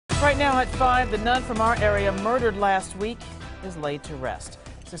Right now at 5, the nun from our area murdered last week is laid to rest.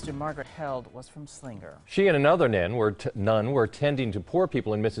 Sister Margaret Held was from Slinger. She and another nun were tending to poor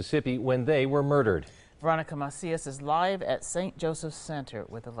people in Mississippi when they were murdered. Veronica Macias is live at St. Joseph's Center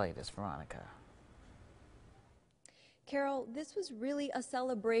with the latest. Veronica. Carol, this was really a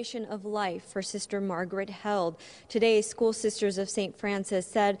celebration of life for Sister Margaret Held. Today, School Sisters of St. Francis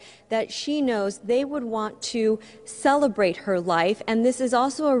said that she knows they would want to celebrate her life, and this is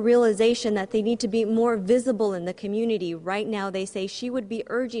also a realization that they need to be more visible in the community. Right now, they say she would be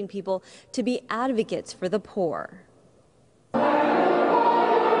urging people to be advocates for the poor.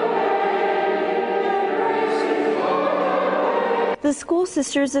 The School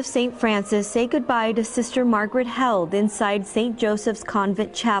Sisters of St. Francis say goodbye to Sister Margaret Held inside St. Joseph's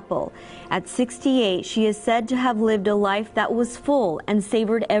Convent Chapel. At 68, she is said to have lived a life that was full and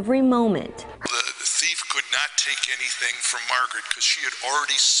savored every moment. The thief could not take anything from Margaret because she had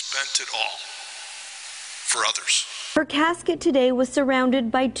already spent it all for others. Her casket today was surrounded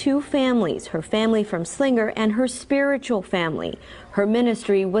by two families, her family from Slinger and her spiritual family. Her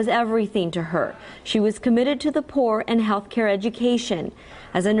ministry was everything to her. She was committed to the poor and healthcare education.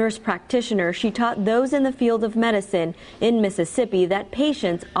 As a nurse practitioner, she taught those in the field of medicine in Mississippi that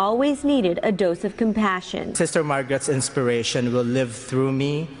patients always needed a dose of compassion. Sister Margaret's inspiration will live through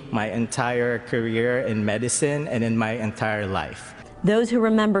me my entire career in medicine and in my entire life. Those who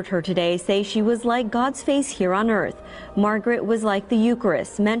remembered her today say she was like God's face here on earth. Margaret was like the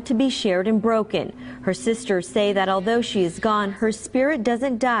Eucharist, meant to be shared and broken. Her sisters say that although she is gone, her spirit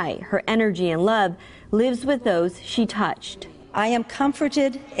doesn't die. Her energy and love lives with those she touched. I am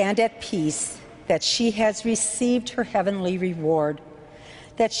comforted and at peace that she has received her heavenly reward,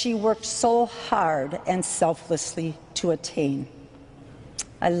 that she worked so hard and selflessly to attain.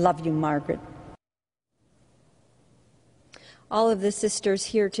 I love you, Margaret. All of the sisters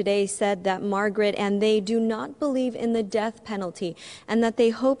here today said that Margaret and they do not believe in the death penalty and that they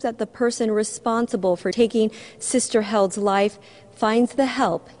hope that the person responsible for taking Sister Held's life finds the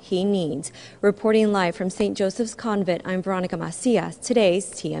help he needs. Reporting live from St. Joseph's Convent, I'm Veronica Macias,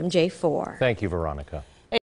 today's TMJ4. Thank you, Veronica.